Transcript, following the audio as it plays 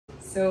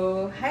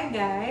So, hi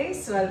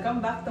guys!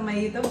 Welcome back to my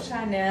YouTube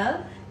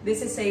channel.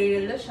 This is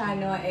Cyril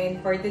Luciano, and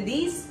for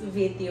today's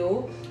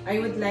video, I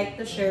would like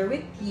to share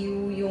with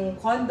you yung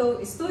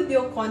condo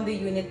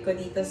unit ko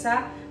dito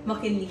sa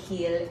McKinley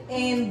Hill.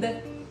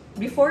 And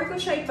before ko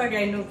siya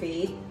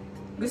ipa-renovate,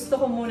 gusto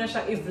ko muna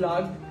siya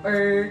i-vlog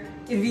or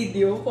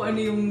i-video kung ano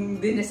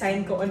yung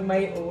dinesign ko on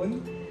my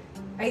own.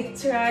 I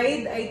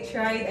tried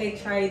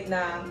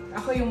na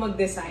ako yung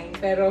mag-design,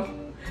 pero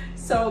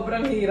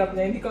sobrang hirap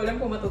na. Hindi ko alam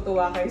kung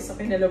matutuwa kayo sa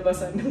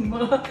kinalabasan ng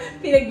mga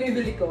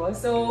pinagbibili ko.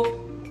 So,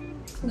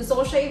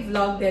 gusto ko siya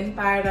i-vlog din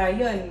para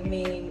yun,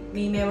 may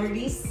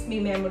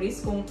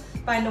memories kung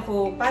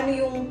ano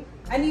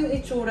yung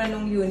itsura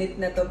ng unit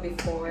na to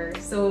before.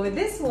 So,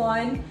 this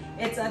one,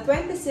 it's a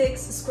 26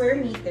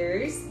 square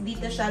meters.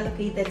 Dito siya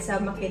located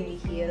sa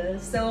McKinley Hill.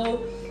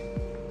 So,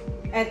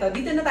 eto,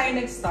 dito na tayo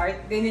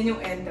nag-start. Ganyan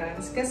yung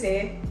entrance.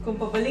 Kasi, kung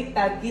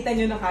pabaliktad, kita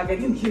nyo na kagad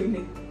yung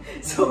unit.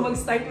 So,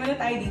 mag-start muna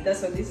tayo dito.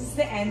 So, this is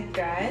the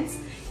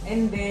entrance.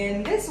 And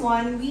then, this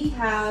one, we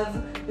have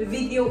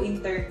video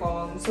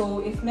intercom. So,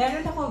 if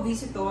meron ako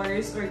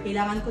visitors or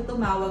kailangan ko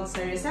tumawag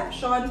sa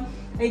reception,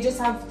 I just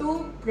have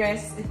to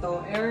press ito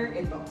or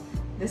ito.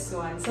 This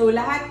one. So,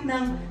 lahat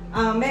ng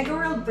Mega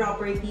World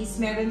properties,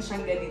 meron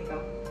siyang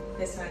ganito.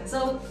 This one.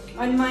 So,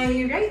 on my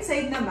right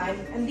side naman,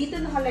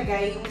 andito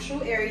nakalagay yung shoe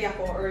area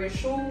ko or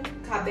shoe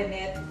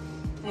cabinet.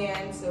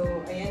 Ayan. So,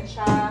 ayan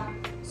siya.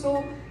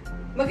 So,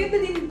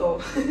 maganda din to.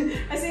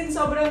 As in,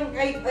 sobrang,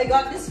 I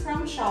got this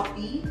from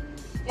Shopee.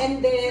 And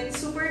then,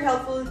 super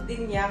helpful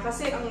din niya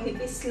kasi ang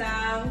nipis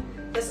lang,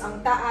 tas ang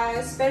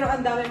taas, pero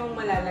ang dami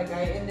mong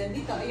malalagay. And then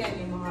dito, ayan,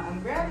 yung mga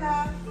umbrella.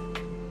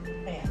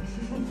 Ayan.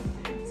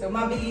 So,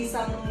 mabilis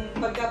ang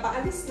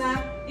pagkapaalis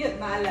na, yun,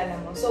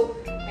 maalala mo. So,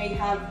 I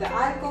have the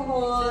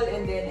alcohol,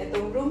 and then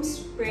itong room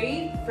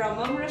spray from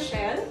Ma'am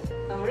Rochelle.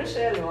 Ma'am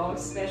Rochelle, wow,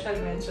 special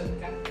mention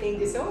ka.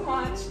 Thank you so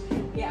much.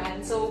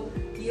 Yan. So,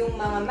 yung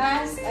mga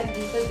mask,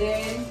 andito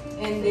din.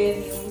 And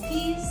then, yung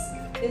keys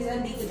is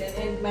andito din.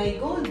 And my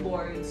gold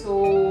board.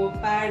 So,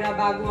 para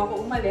bago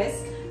ako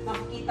umalis,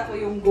 makikita ko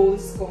yung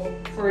goals ko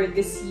for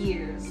this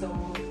year. So,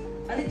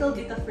 a little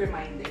bit of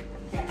reminder.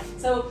 Yeah.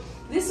 So,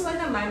 this one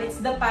naman,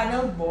 it's the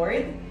panel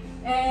board.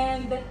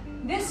 And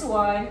this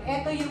one,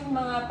 ito yung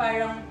mga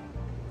parang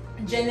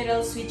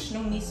general switch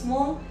ng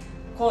mismong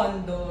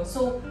condo.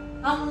 So,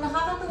 ang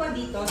nakakatuwa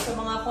dito sa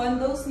mga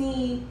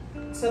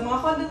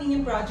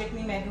condominium project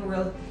ni Mega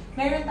World,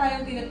 meron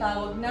tayong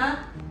tinatawag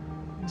na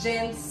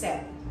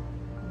genset.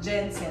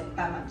 Genset,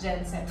 tama,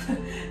 genset.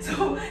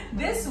 So,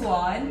 this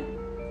one,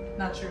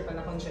 not sure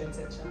pala kung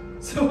genset siya.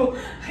 So,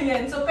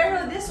 ayan. So,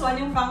 pero this one,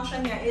 yung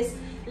function niya is,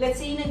 let's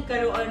say,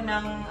 nagkaroon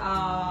ng,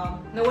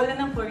 nawala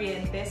ng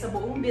kuryente sa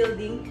buong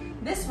building,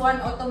 this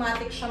one,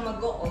 automatic siya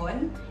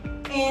mag-on,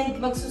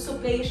 and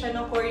magsusupply siya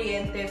ng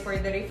kuryente for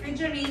the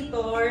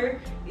refrigerator,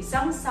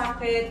 isang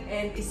socket,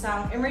 and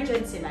isang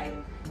emergency light.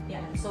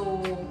 Yan.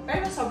 So,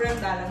 pero sobrang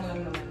dalang lang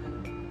naman.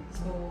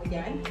 So,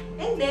 yan.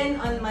 And then,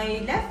 on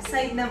my left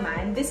side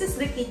naman, this is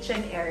the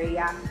kitchen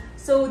area.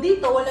 So,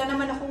 dito, wala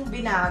naman akong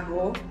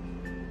binago.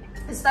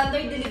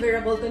 Standard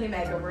deliverable to ni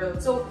Mega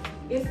World. So,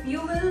 if you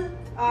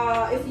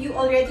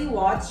already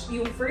watched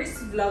yung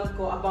first vlog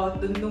ko about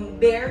dun nung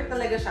bare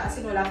talaga siya, as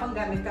in wala pang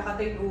gamit,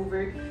 kaka-turn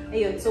over.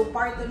 Ayun, so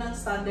part to ng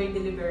standard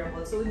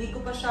deliverable. So, hindi ko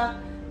pa siya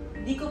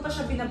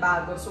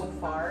binabago so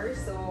far.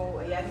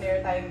 So, ayan,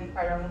 meron tayong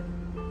parang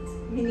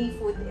mini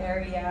food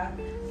area.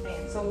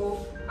 Ayan, so,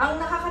 ang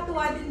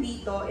nakakatuwa din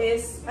dito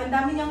is, ang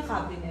dami niyang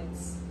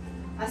cabinets.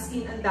 As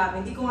in, ang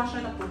dami. Hindi ko nga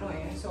siya napuno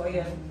eh. So,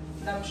 ayan.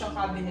 Dami siyang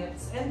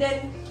cabinets. And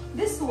then,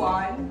 this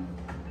one,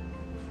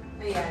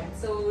 ayan.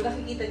 So,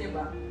 nakikita nyo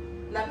ba?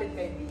 Lapit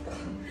kayo dito.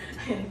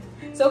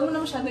 So, huwag mo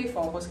na masyado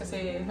i-focus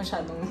kasi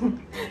masyadong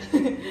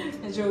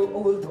medyo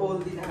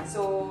old din na.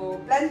 So,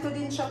 plan ko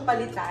din siyang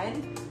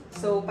palitan.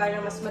 So,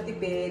 para mas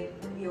matipid.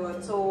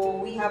 Yun.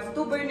 So, we have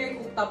 2-burner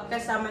cooktop.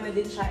 Kasama na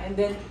din siya. And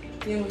then,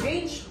 yung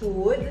range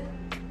hood.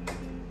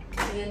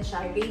 Ayan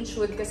siya. Range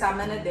hood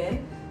kasama na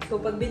din.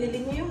 So, pag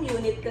binili nyo yung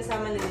unit,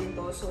 kasama na din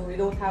to. So, we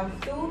don't have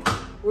to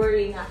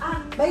worry na.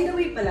 Ah, by the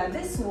way pala,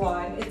 this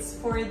one, it's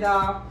for the,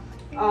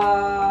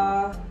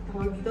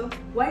 tawag dito,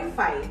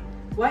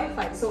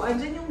 Wi-Fi. So,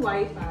 andyan yung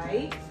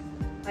Wi-Fi.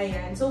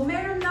 Ayan. So,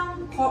 meron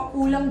lang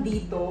kulang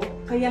dito,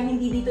 kaya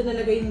hindi dito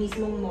nalagay yung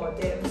mismong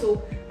modem. So,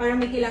 parang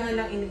may kailangan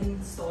lang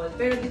in-install.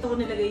 Pero dito ko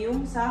nalagay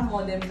yung sa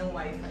modem ng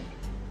Wi-Fi.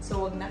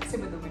 So, wag na kasi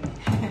madumi.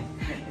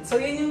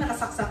 So, yun yung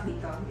nakasaksak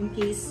dito. In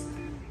case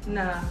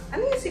na,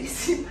 ano yung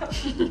sigisip?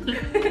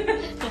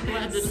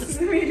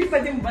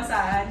 Lumilipad yung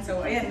basahan.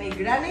 So, ayan, may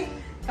granite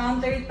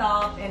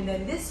countertop. And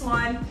then this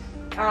one,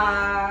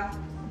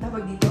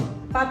 tawag dito,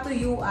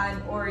 patuyuan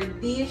or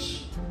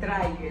dish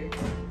dryer.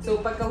 So,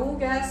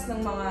 pagkahugas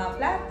ng mga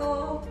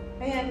plato,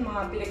 ayan,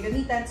 mga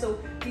pinagdamitan. So,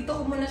 dito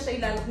ko muna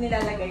siya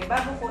nilalagay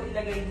bago ko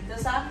ilagay dito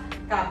sa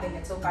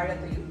cabinet. So, para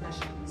tuyo na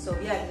siya. So,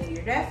 yan, may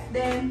ref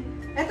din.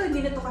 Eto,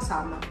 hindi na ito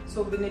kasama.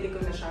 So, binili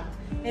ko na siya.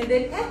 And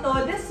then,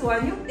 eto, this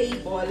one, yung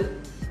table,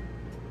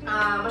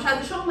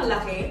 masyado siyang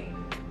malaki,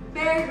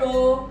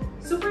 pero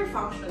super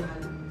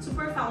functional.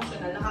 super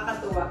functional,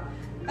 nakakatuwa.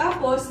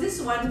 Tapos, this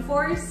one,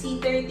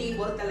 4-seater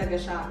table talaga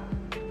siya.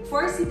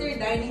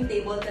 4-seater dining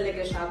table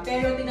talaga siya.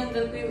 Pero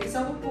tinanggal ko yung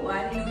isang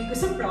upuan, inuwi ko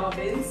sa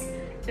province.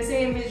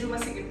 Kasi medyo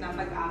masikip na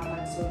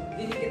pag-apat. So,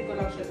 dinikit ko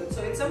lang siya doon.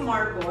 So, it's a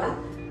marble.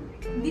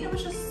 Hindi naman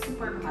siya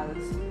super mahal.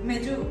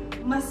 Medyo,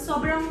 mas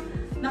sobrang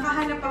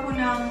nakahanap ako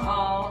ng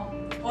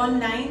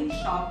online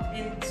shop.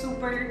 And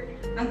super,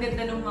 ang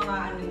ganda ng mga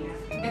ano niya.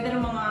 Ang ganda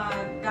ng mga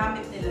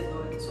gamit nila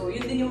doon. So,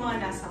 yun din yung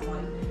mga nasa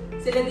mall.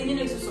 Sila din yung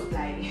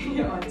nagsusupply.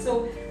 Yun.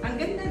 So, ang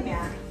ganda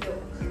niya.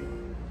 Look.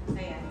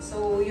 Ayan.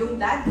 So, yung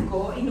dad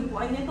ko,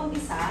 inupuan niya itong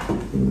isa.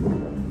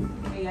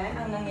 Ayan,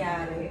 ang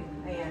nangyari.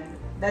 Ayan.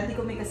 Daddy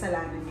ko may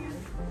kasalanan yan.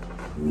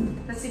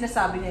 Tapos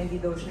sinasabi niya, hindi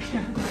daw siya.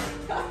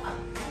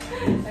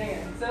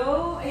 Ayan. So,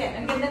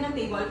 ayan. Ang ganda ng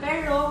table.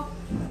 Pero,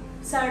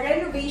 sa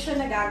renovation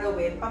na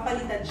gagawin,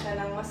 papalitan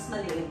siya ng mas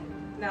maliit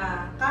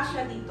na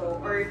kasya dito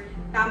or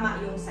tama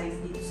yung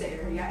size dito sa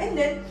area. And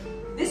then,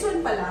 this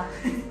one pala.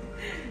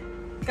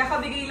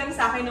 Kakabigay lang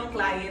sa akin ng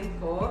client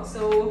ko.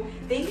 So,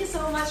 thank you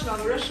so much,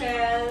 Ma'am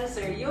Rochelle,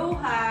 Sir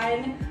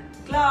Johan,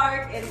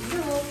 Clark, and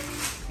Luke.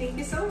 Thank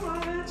you so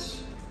much.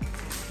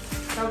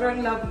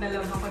 Sobrang love na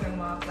love ako ng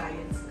mga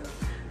clients ko.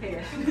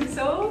 Ayan.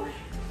 So,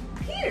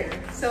 here.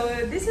 So,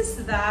 this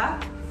is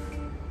the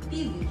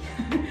TV.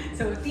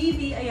 So,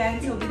 TV,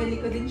 ayan. So,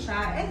 binili ko din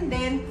siya. And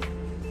then,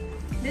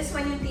 this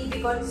one yung TV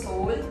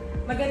console.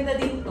 Maganda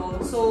din to.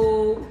 So,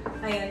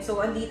 ayan.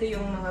 So, andito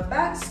yung mga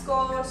bags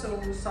ko. So,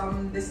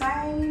 some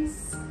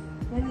designs.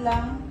 Yan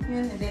lang.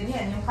 Yun. And then,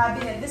 yan. Yung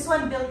cabinet. This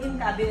one, built-in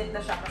cabinet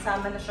na siya.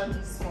 Kasama na siya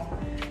mismo.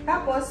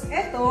 Tapos,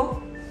 eto.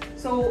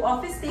 So,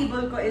 office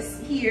table ko is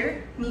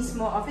here.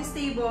 Mismo, office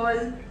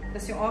table.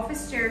 Tapos, yung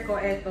office chair ko,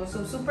 eto.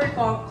 So, super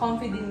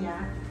comfy din niya.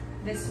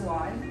 This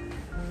one.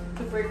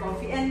 Super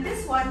comfy. And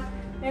this one,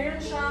 meron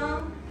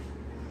siyang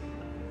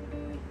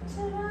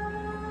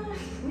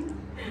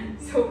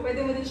so,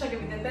 pwede mo din siya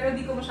gamitin. Pero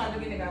di ko masyado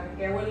ginagamit.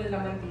 Kaya wala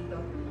naman dito.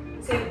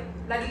 Kasi,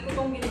 lagi ko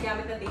itong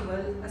ginagamit na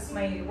table as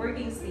my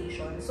working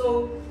station.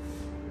 So,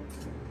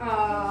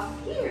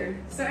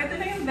 here. So, ito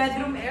na yung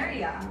bedroom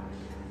area.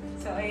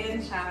 So, ayan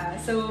siya.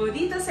 So,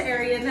 dito sa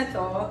area na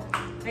to,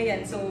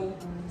 ayan. So,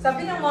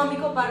 sabi ng mommy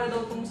ko, para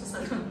daw itong sa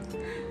salon.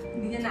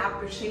 Hindi niya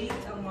na-appreciate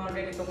ang mga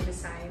ganitong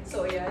design.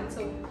 So, ayan.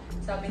 So,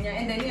 sabi niya,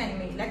 and then yan,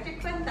 may electric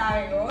fan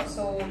tayo.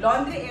 So,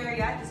 laundry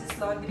area. This is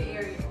laundry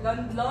area.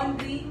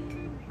 Laundry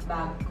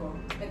bag ko.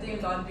 Ito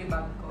yung laundry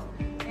bag ko.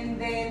 And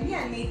then,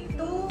 yan, may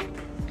 2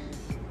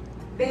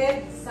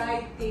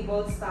 bedside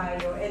tables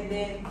tayo. And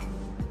then,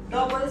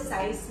 double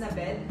size na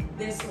bed.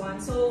 This one.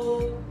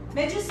 So,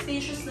 medyo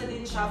spacious na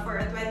din siya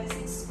for a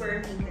 26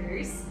 square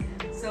meters.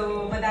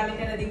 So, madami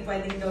ka na din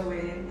pwedeng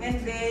gawin.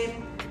 And then,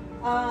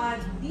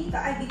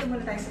 dito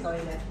muna tayo sa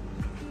toilet.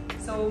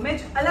 So,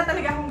 medyo, ala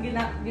talaga akong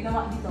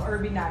ginawa dito or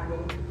binago.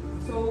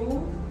 So,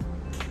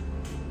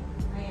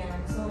 ayan.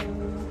 So,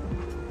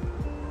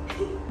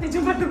 medyo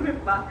madumi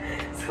pa.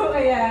 So,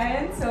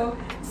 ayan. So,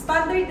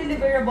 standard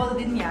deliverable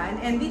din yan.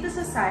 And dito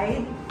sa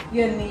side,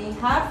 yun, may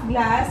half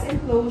glass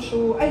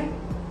enclosure. Ay,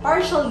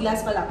 partial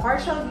glass pala.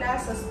 Partial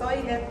glass sa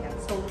toilet. Yan.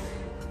 So,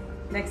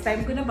 next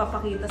time ko na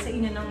papakita sa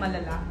inyo ng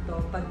malala to.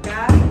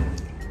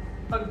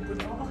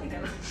 Pagpuno, okay ka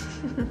lang.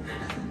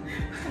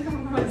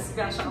 Mas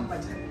gasya ang pa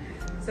dyan.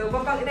 So,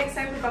 next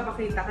time ko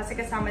papakita kasi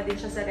kasama din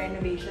siya sa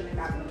renovation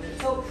na gagawin.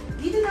 So,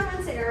 dito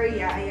naman sa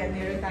area, ayan,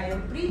 meron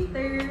tayong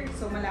printer.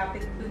 So,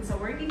 malapit dun sa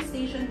working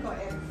station ko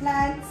and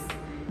plants.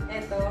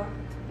 Ito,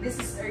 this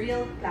is a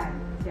real plant.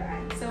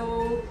 Yan.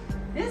 So,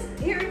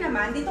 here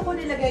naman, dito ko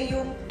nilagay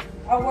yung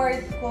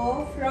award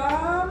ko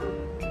from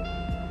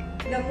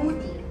the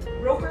Moody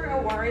Broker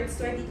Awards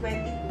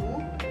 2022.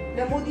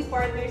 The Moody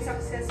Partner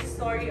Success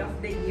Story of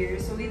the Year.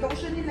 So, dito ko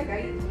siya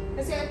nilagay.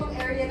 Kasi itong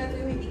area na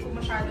ito hindi ko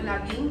masyado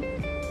laging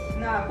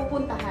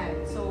pupuntahan.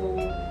 So,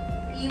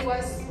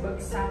 iwas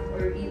bagsak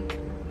or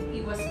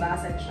iwas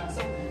basag siya.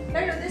 So,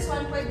 pero this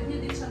one, pwede nyo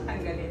din siyang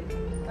tanggalin.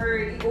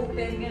 Or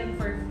i-open, ganun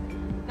for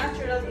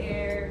natural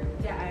air.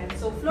 Yan.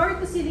 So,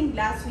 floor-to-ceiling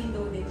glass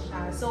window din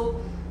siya.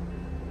 So,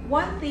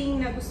 one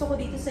thing na gusto ko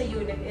dito sa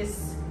unit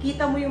is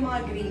kita mo yung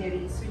mga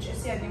greeneries, which is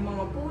yan, yung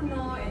mga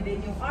puno, and then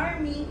yung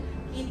army,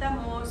 kita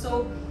mo.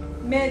 So,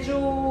 medyo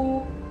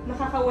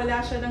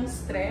nakakawala siya ng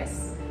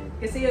stress.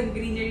 Kasi yun,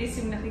 greeneries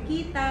yung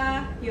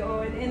nakikita,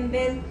 yun. And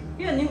then,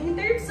 yun, yung in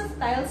terms of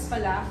tiles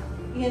pala,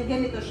 yan,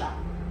 ganito siya.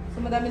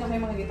 So, madami na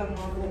kayo makikita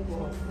mga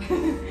buong-buong.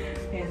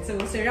 So,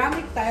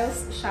 ceramic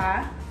tiles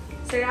siya.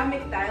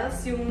 Ceramic tiles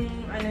yung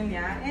ano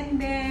niya. And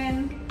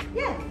then,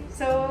 yeah.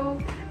 So,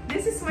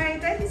 this is my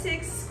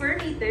 26 square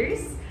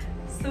meters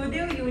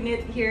studio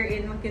unit here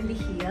in McKinley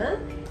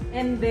Hill.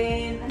 And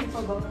then, ano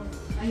pa ba?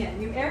 Ayan,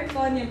 yung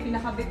aircon, yung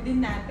pinakabit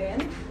din natin.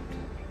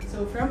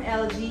 So, from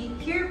LG,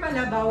 here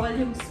pala bawal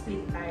yung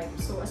split type.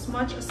 So, as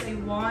much as I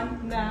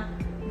want na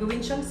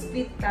gawin siyang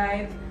split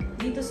type,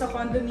 dito sa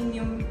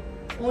condominium,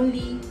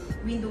 only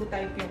window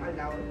type yung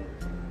allowed.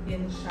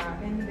 Yan siya.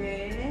 And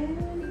then,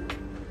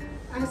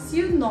 as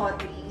you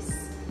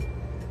notice,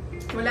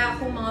 wala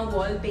akong mga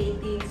wall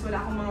paintings, wala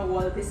akong mga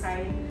wall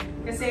design.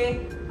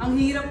 Kasi ang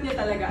hirap niya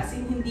talaga, as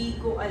in hindi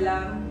ko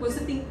alam. Kung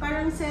sa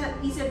parang sa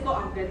isip ko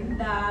ang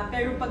ganda,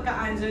 pero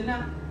pagka-andyan na,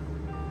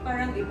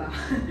 parang iba.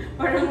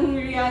 Parang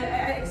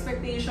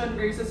expectation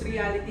versus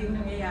reality yung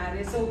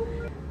nangyayari. So,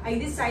 I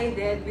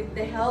decided with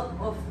the help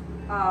of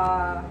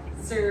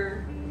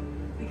Sir,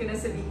 hindi ko na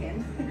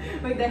sabihin,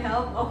 with the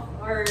help of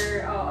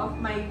of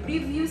my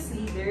previous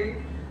leader,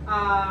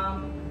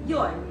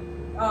 yun,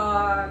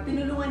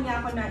 tinulungan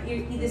niya ako na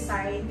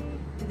i-design,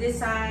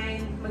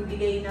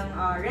 magbigay ng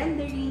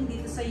rendering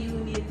dito sa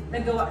unit.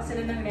 Nagawa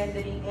sila ng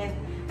rendering and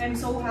I'm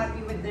so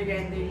happy with the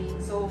rendering.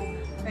 So,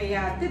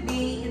 kaya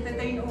today,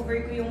 ita-turn over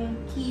ko yung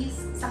keys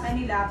sa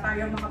kanila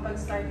para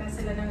makapag-start na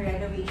sila ng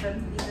renovation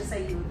dito sa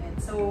unit.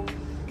 So,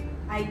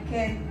 I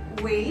can't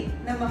wait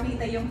na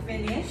makita yung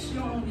finish,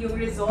 yung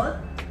result,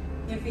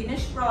 yung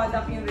finished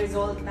product, yung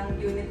result ng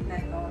unit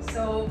na to.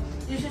 So,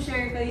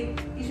 i-share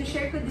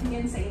ko din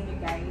yan sa inyo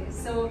guys.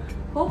 So,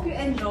 hope you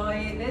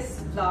enjoy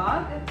this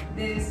vlog,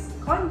 this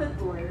condo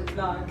tour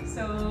vlog.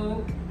 So,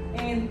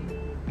 and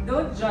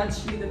don't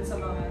judge me dun sa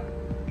mga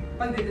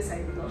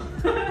pagde-decide ko.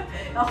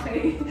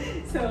 Okay?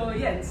 So,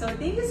 yan. So,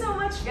 thank you so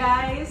much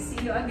guys.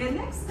 See you again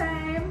next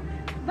time.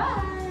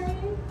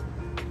 Bye!